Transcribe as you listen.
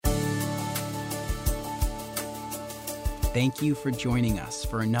Thank you for joining us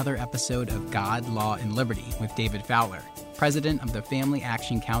for another episode of God, Law, and Liberty with David Fowler, President of the Family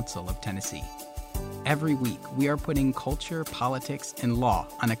Action Council of Tennessee. Every week, we are putting culture, politics, and law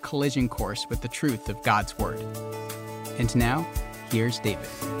on a collision course with the truth of God's Word. And now, here's David.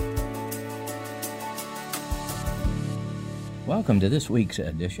 Welcome to this week's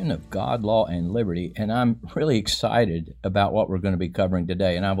edition of God, Law, and Liberty, and I'm really excited about what we're going to be covering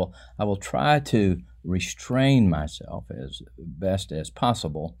today, and I will try to restrain myself as best as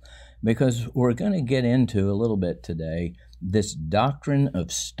possible, because we're going to get into a little bit today this doctrine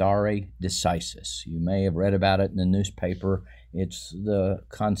of stare decisis. You may have read about it in the newspaper. It's the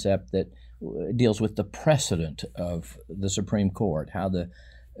concept that deals with the precedent of the Supreme Court, how the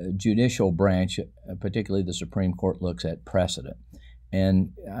judicial branch, particularly the Supreme Court, looks at precedent.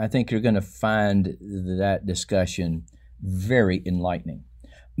 And I think you're going to find that discussion very enlightening.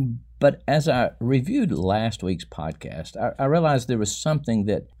 But as I reviewed last week's podcast, I realized there was something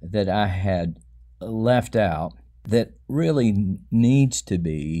that I had left out that really needs to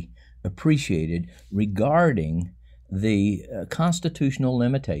be appreciated regarding the constitutional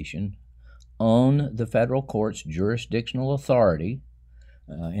limitation on the federal court's jurisdictional authority.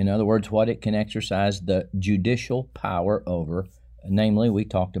 In other words, what it can exercise the judicial power over. Namely, we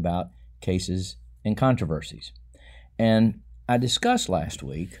talked about cases and controversies. And I discussed last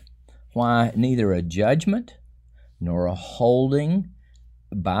week why neither a judgment nor a holding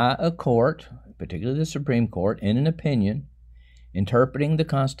by a court, particularly the Supreme Court, in an opinion interpreting the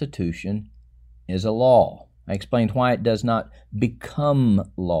Constitution is a law. I explained why it does not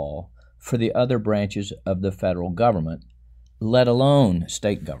become law for the other branches of the federal government, let alone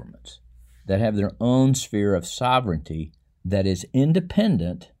state governments that have their own sphere of sovereignty that is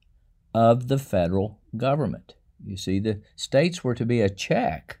independent of the federal government. You see, the states were to be a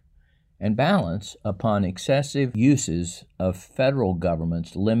check and balance upon excessive uses of federal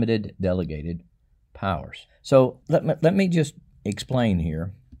government's limited delegated powers. So let me just explain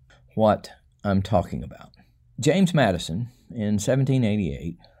here what I'm talking about. James Madison, in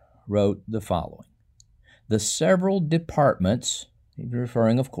 1788, wrote the following: "The several departments," he's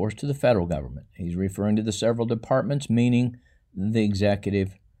referring, of course, to the federal government. He's referring to the several departments, meaning the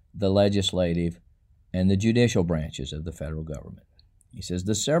executive, the legislative, and the judicial branches of the federal government. He says,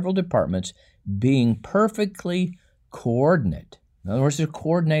 "The several departments being perfectly coordinate," in other words, they're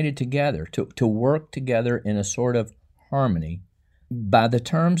coordinated together, to work together in a sort of harmony by the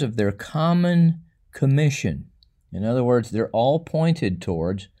terms of their common commission. In other words, they're all pointed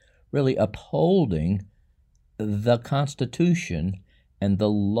towards really upholding the Constitution and the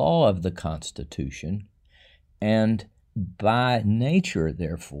law of the Constitution, and by nature,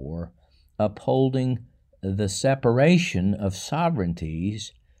 therefore, upholding the separation of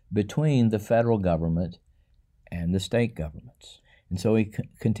sovereignties between the federal government and the state governments. And so he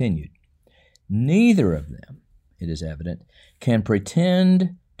continued, "Neither of them, it is evident, can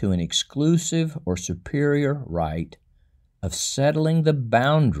pretend to an exclusive or superior right of settling the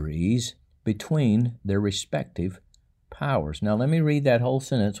boundaries between their respective powers." Now, let me read that whole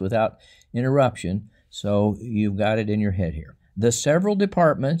sentence without interruption so you've got it in your head here. "The several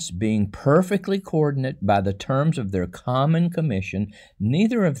departments being perfectly coordinate by the terms of their common commission,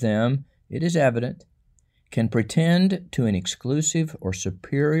 neither of them, it is evident, can pretend to an exclusive or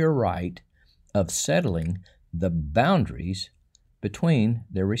superior right of settling the boundaries between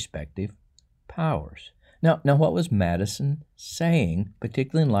their respective powers." Now, what was Madison saying,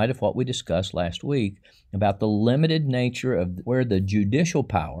 particularly in light of what we discussed last week about the limited nature of where the judicial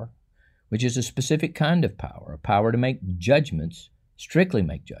power, which is a specific kind of power, a power to make judgments, strictly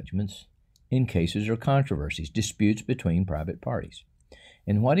make judgments in cases or controversies, disputes between private parties.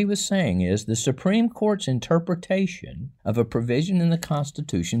 And what he was saying is the Supreme Court's interpretation of a provision in the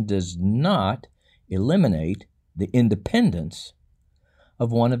Constitution does not eliminate the independence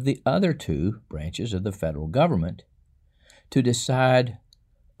of one of the other two branches of the federal government to decide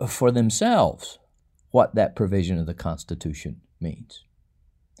for themselves what that provision of the Constitution means.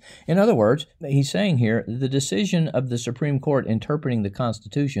 In other words, he's saying here, the decision of the Supreme Court interpreting the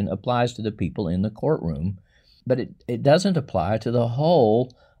Constitution applies to the people in the courtroom, but it doesn't apply to the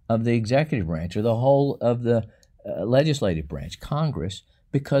whole of the executive branch or the whole of the legislative branch, Congress,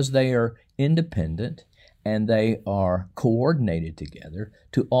 because they are independent and they are coordinated together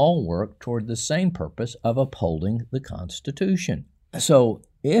to all work toward the same purpose of upholding the Constitution. So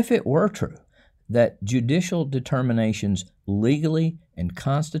if it were true that judicial determinations legally and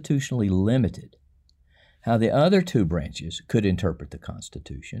constitutionally limited how the other two branches could interpret the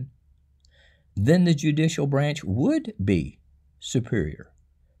Constitution, then the judicial branch would be superior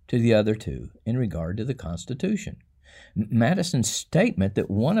to the other two in regard to the Constitution. Madison's statement that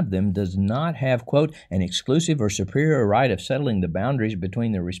one of them does not have, quote, an exclusive or superior right of settling the boundaries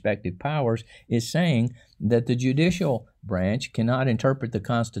between their respective powers is saying that the judicial branch cannot interpret the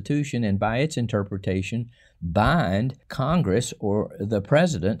Constitution and by its interpretation bind Congress or the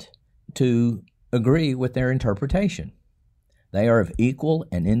president to agree with their interpretation. They are of equal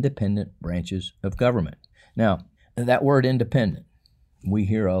and independent branches of government. Now, that word independent, we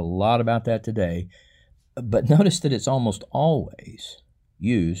hear a lot about that today, but notice that it's almost always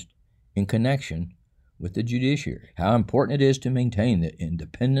used in connection with the judiciary, how important it is to maintain the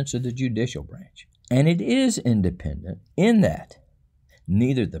independence of the judicial branch. And it is independent in that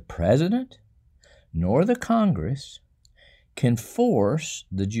neither the president nor the Congress can force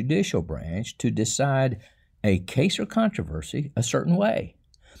the judicial branch to decide a case or controversy a certain way.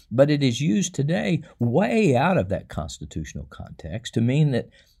 But it is used today way out of that constitutional context to mean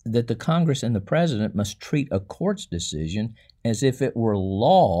that the Congress and the president must treat a court's decision as if it were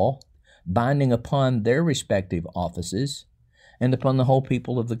law binding upon their respective offices and upon the whole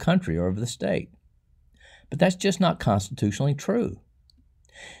people of the country or of the state. But that's just not constitutionally true.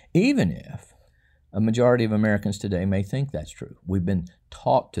 Even if a majority of Americans today may think that's true. We've been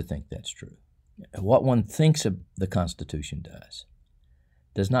taught to think that's true. What one thinks of the Constitution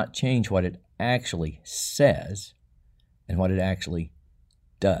does not change what it actually says and what it actually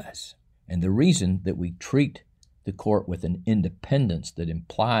does. And the reason that we treat the court with an independence that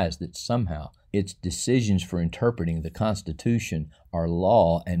implies that somehow its decisions for interpreting the Constitution are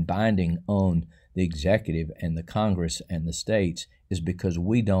law and binding on the executive and the Congress and the states is because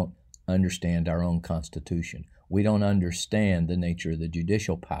we don't understand our own Constitution. We don't understand the nature of the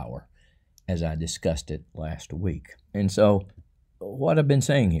judicial power as I discussed it last week. And so what I've been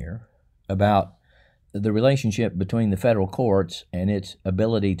saying here about the relationship between the federal courts and its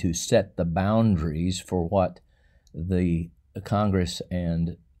ability to set the boundaries for what the Congress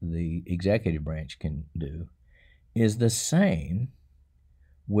and the executive branch can do is the same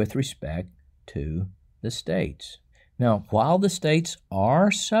with respect to the states. Now, while the states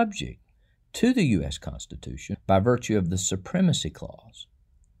are subject to the U.S. Constitution by virtue of the Supremacy Clause,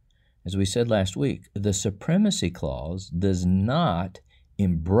 as we said last week, the Supremacy Clause does not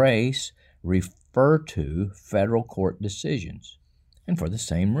embrace, refer to federal court decisions, and for the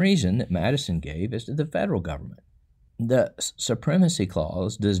same reason that Madison gave as to the federal government. The Supremacy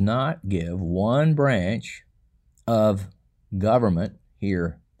Clause does not give one branch of government,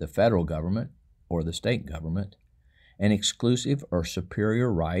 here the federal government or the state government, an exclusive or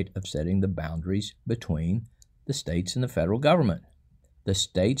superior right of setting the boundaries between the states and the federal government. The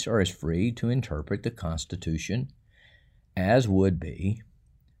states are as free to interpret the Constitution as would be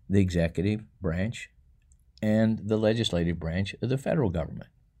the executive branch and the legislative branch of the federal government.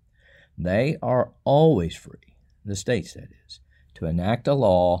 They are always free, the states that is, to enact a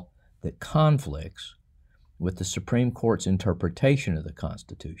law that conflicts with the Supreme Court's interpretation of the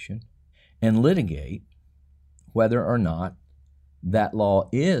Constitution and litigate whether or not that law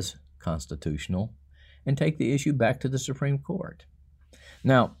is constitutional and take the issue back to the Supreme Court.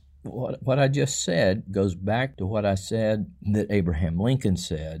 Now, what I just said goes back to what I said that Abraham Lincoln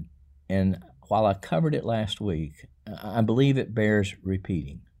said, and while I covered it last week, I believe it bears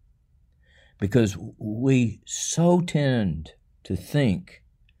repeating, because we so tend to think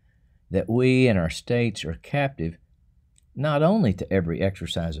that we and our states are captive not only to every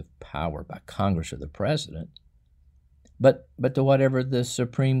exercise of power by Congress or the president, but to whatever the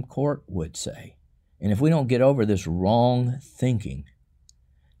Supreme Court would say. And if we don't get over this wrong thinking,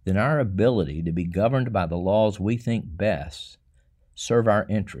 then our ability to be governed by the laws we think best serve our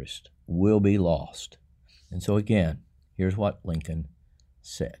interest will be lost. And so again, here's what Lincoln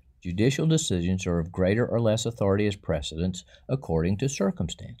said. Judicial decisions are of greater or less authority as precedents according to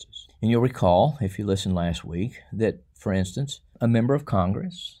circumstances. And you'll recall, if you listened last week, that, for instance, a member of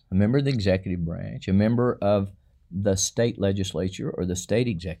Congress, a member of the executive branch, a member of the state legislature or the state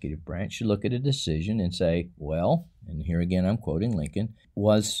executive branch should look at a decision and say, well, and here again I'm quoting Lincoln,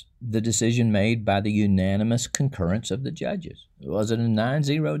 was the decision made by the unanimous concurrence of the judges? Was it a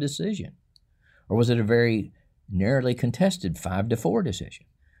 9-0 decision? Or was it a very narrowly contested 5-4 decision?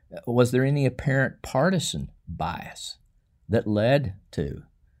 Was there any apparent partisan bias that led to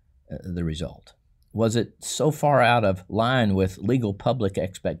the result? Was it so far out of line with legal public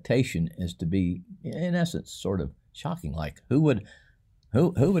expectation as to be, in essence, sort of shocking? Like, who would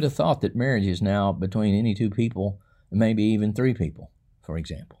have thought that marriage is now between any two people, maybe even three people, for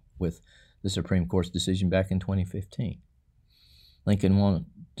example, with the Supreme Court's decision back in 2015? Lincoln wanted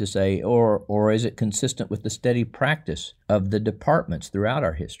to say, or is it consistent with the steady practice of the departments throughout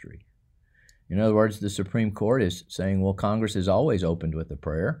our history? In other words, the Supreme Court is saying, well, Congress is always opened with a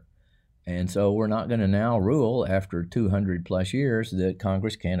prayer, and so we're not going to now rule after 200 plus years that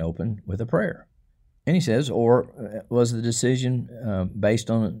Congress can't open with a prayer. And he says, or was the decision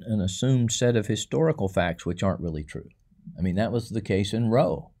based on an assumed set of historical facts which aren't really true? I mean, that was the case in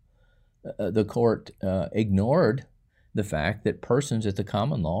Roe. The court ignored the fact that persons at the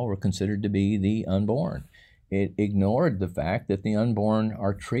common law were considered to be the unborn. It ignored the fact that the unborn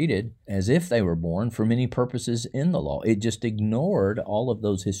are treated as if they were born for many purposes in the law. It just ignored all of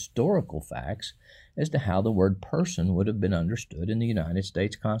those historical facts as to how the word person would have been understood in the United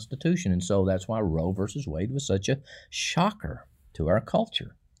States Constitution. And so that's why Roe versus Wade was such a shocker to our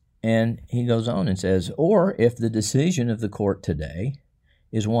culture. And he goes on and says, or if the decision of the court today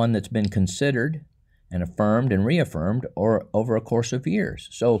is one that's been considered and affirmed and reaffirmed or over a course of years.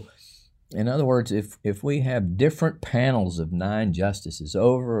 So in other words, if we have different panels of 9 justices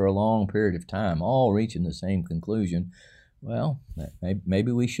over a long period of time, all reaching the same conclusion, well,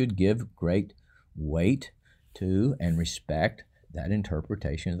 maybe we should give great weight to and respect that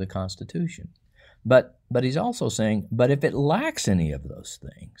interpretation of the Constitution. But he's also saying, but if it lacks any of those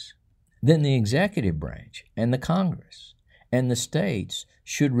things, then the executive branch and the Congress and the states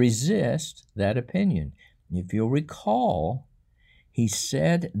should resist that opinion. If you'll recall, he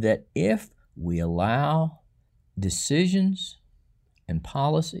said that if we allow decisions and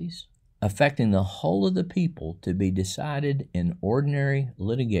policies affecting the whole of the people to be decided in ordinary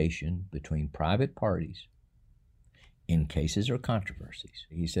litigation between private parties in cases or controversies,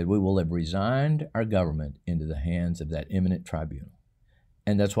 he said we will have resigned our government into the hands of that eminent tribunal.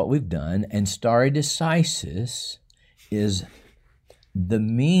 And that's what we've done. And stare decisis is the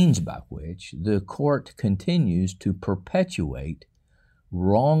means by which the court continues to perpetuate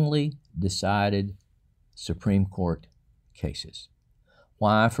wrongly decided Supreme Court cases.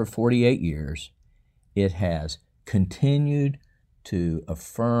 Why, for 48 years, it has continued to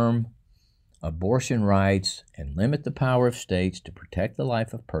affirm abortion rights and limit the power of states to protect the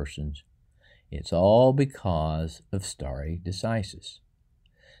life of persons. It's all because of stare decisis,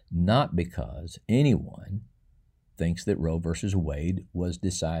 not because anyone thinks that Roe versus Wade was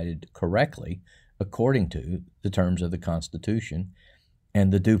decided correctly according to the terms of the Constitution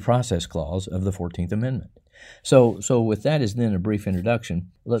and the Due Process Clause of the 14th Amendment. So with that as then a brief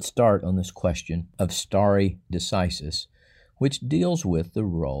introduction, let's start on this question of stare decisis, which deals with the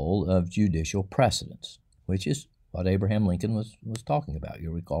role of judicial precedents, which is what Abraham Lincoln was talking about.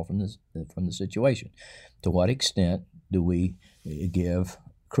 You'll recall from the situation. To what extent do we give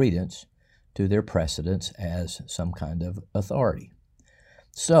credence to their precedents as some kind of authority?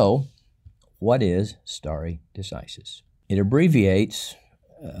 So, what is stare decisis? It abbreviates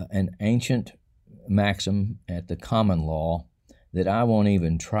an ancient maxim at the common law that I won't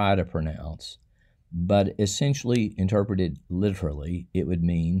even try to pronounce, but essentially interpreted literally, it would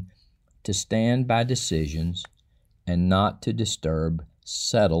mean to stand by decisions and not to disturb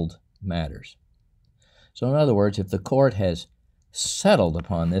settled matters. So in other words, if the court has settled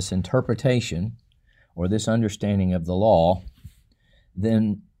upon this interpretation or this understanding of the law,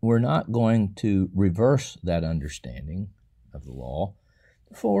 then we're not going to reverse that understanding of the law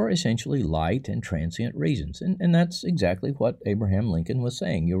for essentially light and transient reasons. And that's exactly what Abraham Lincoln was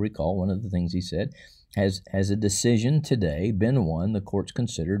saying. You'll recall one of the things he said, has a decision today been one the courts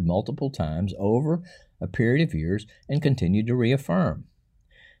considered multiple times over a period of years and continued to reaffirm.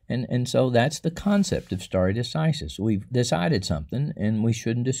 And so that's the concept of stare decisis. We've decided something and we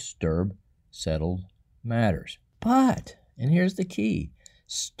shouldn't disturb settled matters. But, and here's the key,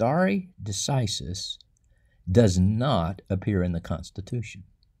 stare decisis does not appear in the Constitution.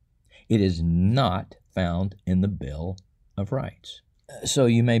 It is not found in the Bill of Rights. So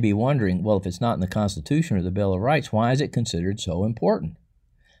you may be wondering, well, if it's not in the Constitution or the Bill of Rights, why is it considered so important?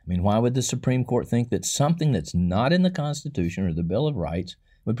 I mean, why would the Supreme Court think that something that's not in the Constitution or the Bill of Rights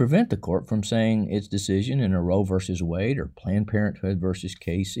would prevent the court from saying its decision in a Roe versus Wade or Planned Parenthood versus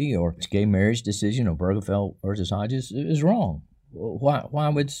Casey or its gay marriage decision or Obergefell versus Hodges is wrong? Why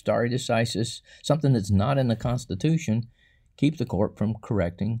would stare decisis, something that's not in the Constitution, keep the court from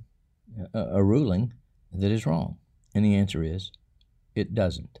correcting a ruling that is wrong? And the answer is, it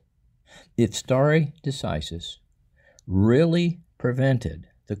doesn't. If stare decisis really prevented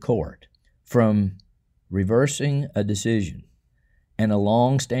the court from reversing a decision and a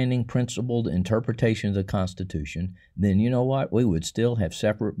long-standing principled interpretation of the Constitution, then you know what? We would still have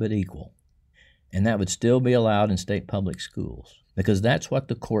separate but equal. And that would still be allowed in state public schools, because that's what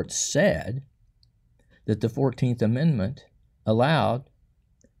the court said that the 14th Amendment allowed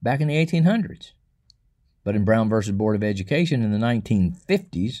back in the 1800s. But in Brown versus Board of Education in the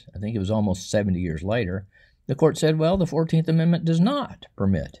 1950s, I think it was almost 70 years later, the court said, well, the 14th Amendment does not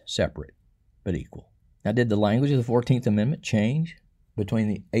permit separate but equal. Now, did the language of the 14th Amendment change between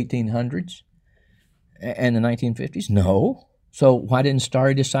the 1800s and the 1950s? No. So why didn't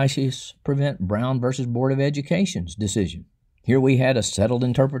stare decisis prevent Brown versus Board of Education's decision? Here we had a settled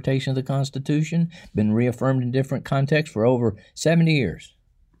interpretation of the Constitution, been reaffirmed in different contexts for over 70 years,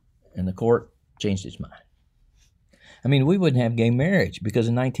 and the court changed its mind. I mean, we wouldn't have gay marriage because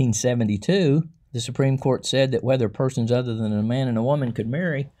in 1972, the Supreme Court said that whether persons other than a man and a woman could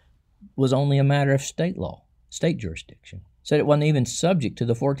marry was only a matter of state law, state jurisdiction. Said it wasn't even subject to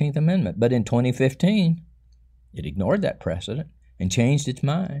the 14th Amendment. But in 2015, it ignored that precedent and changed its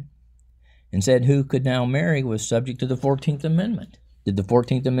mind and said who could now marry was subject to the 14th Amendment. Did the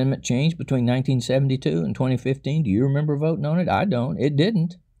 14th Amendment change between 1972 and 2015? Do you remember voting on it? I don't. It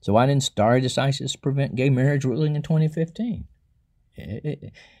didn't. So why didn't stare decisis prevent gay marriage ruling in 2015?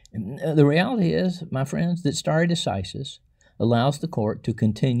 The reality is, my friends, that stare decisis allows the court to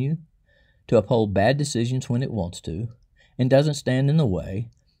continue to uphold bad decisions when it wants to and doesn't stand in the way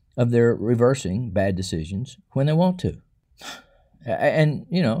of their reversing bad decisions when they want to. And,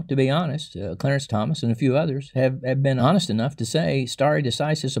 to be honest, Clarence Thomas and a few others have been honest enough to say stare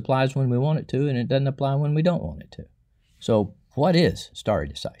decisis applies when we want it to and it doesn't apply when we don't want it to. So what is stare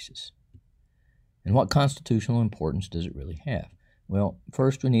decisis? And what constitutional importance does it really have? Well,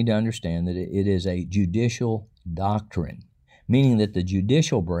 first we need to understand that it is a judicial doctrine, meaning that the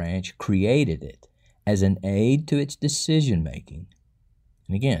judicial branch created it as an aid to its decision-making.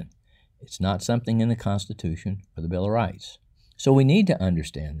 And again, it's not something in the Constitution or the Bill of Rights. So we need to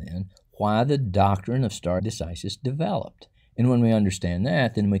understand then why the doctrine of stare decisis developed. And when we understand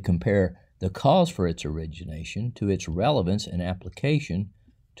that, then we compare the cause for its origination to its relevance and application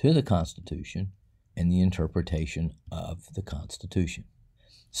to the Constitution and the interpretation of the Constitution.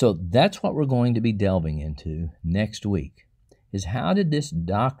 So that's what we're going to be delving into next week, is how did this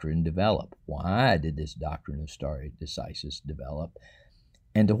doctrine develop? Why did this doctrine of stare decisis develop?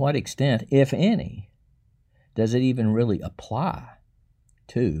 And to what extent, if any, does it even really apply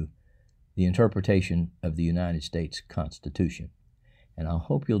to the interpretation of the United States Constitution? And I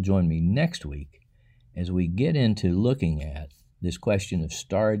hope you'll join me next week as we get into looking at this question of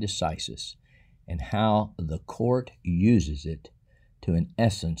stare decisis and how the court uses it to, in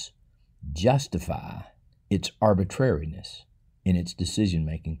essence, justify its arbitrariness in its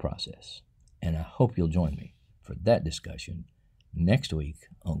decision-making process. And I hope you'll join me for that discussion next week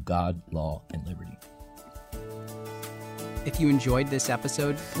on God, Law, and Liberty. If you enjoyed this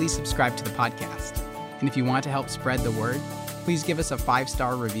episode, please subscribe to the podcast. And if you want to help spread the word, please give us a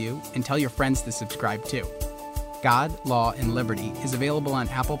 5-star review and tell your friends to subscribe too. God, Law, and Liberty is available on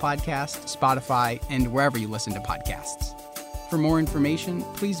Apple Podcasts, Spotify, and wherever you listen to podcasts. For more information,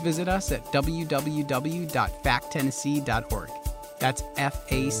 please visit us at www.facttennessee.org. That's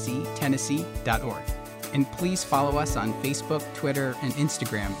factennessee.org. And please follow us on Facebook, Twitter, and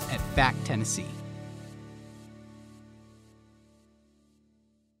Instagram at Fact Tennessee.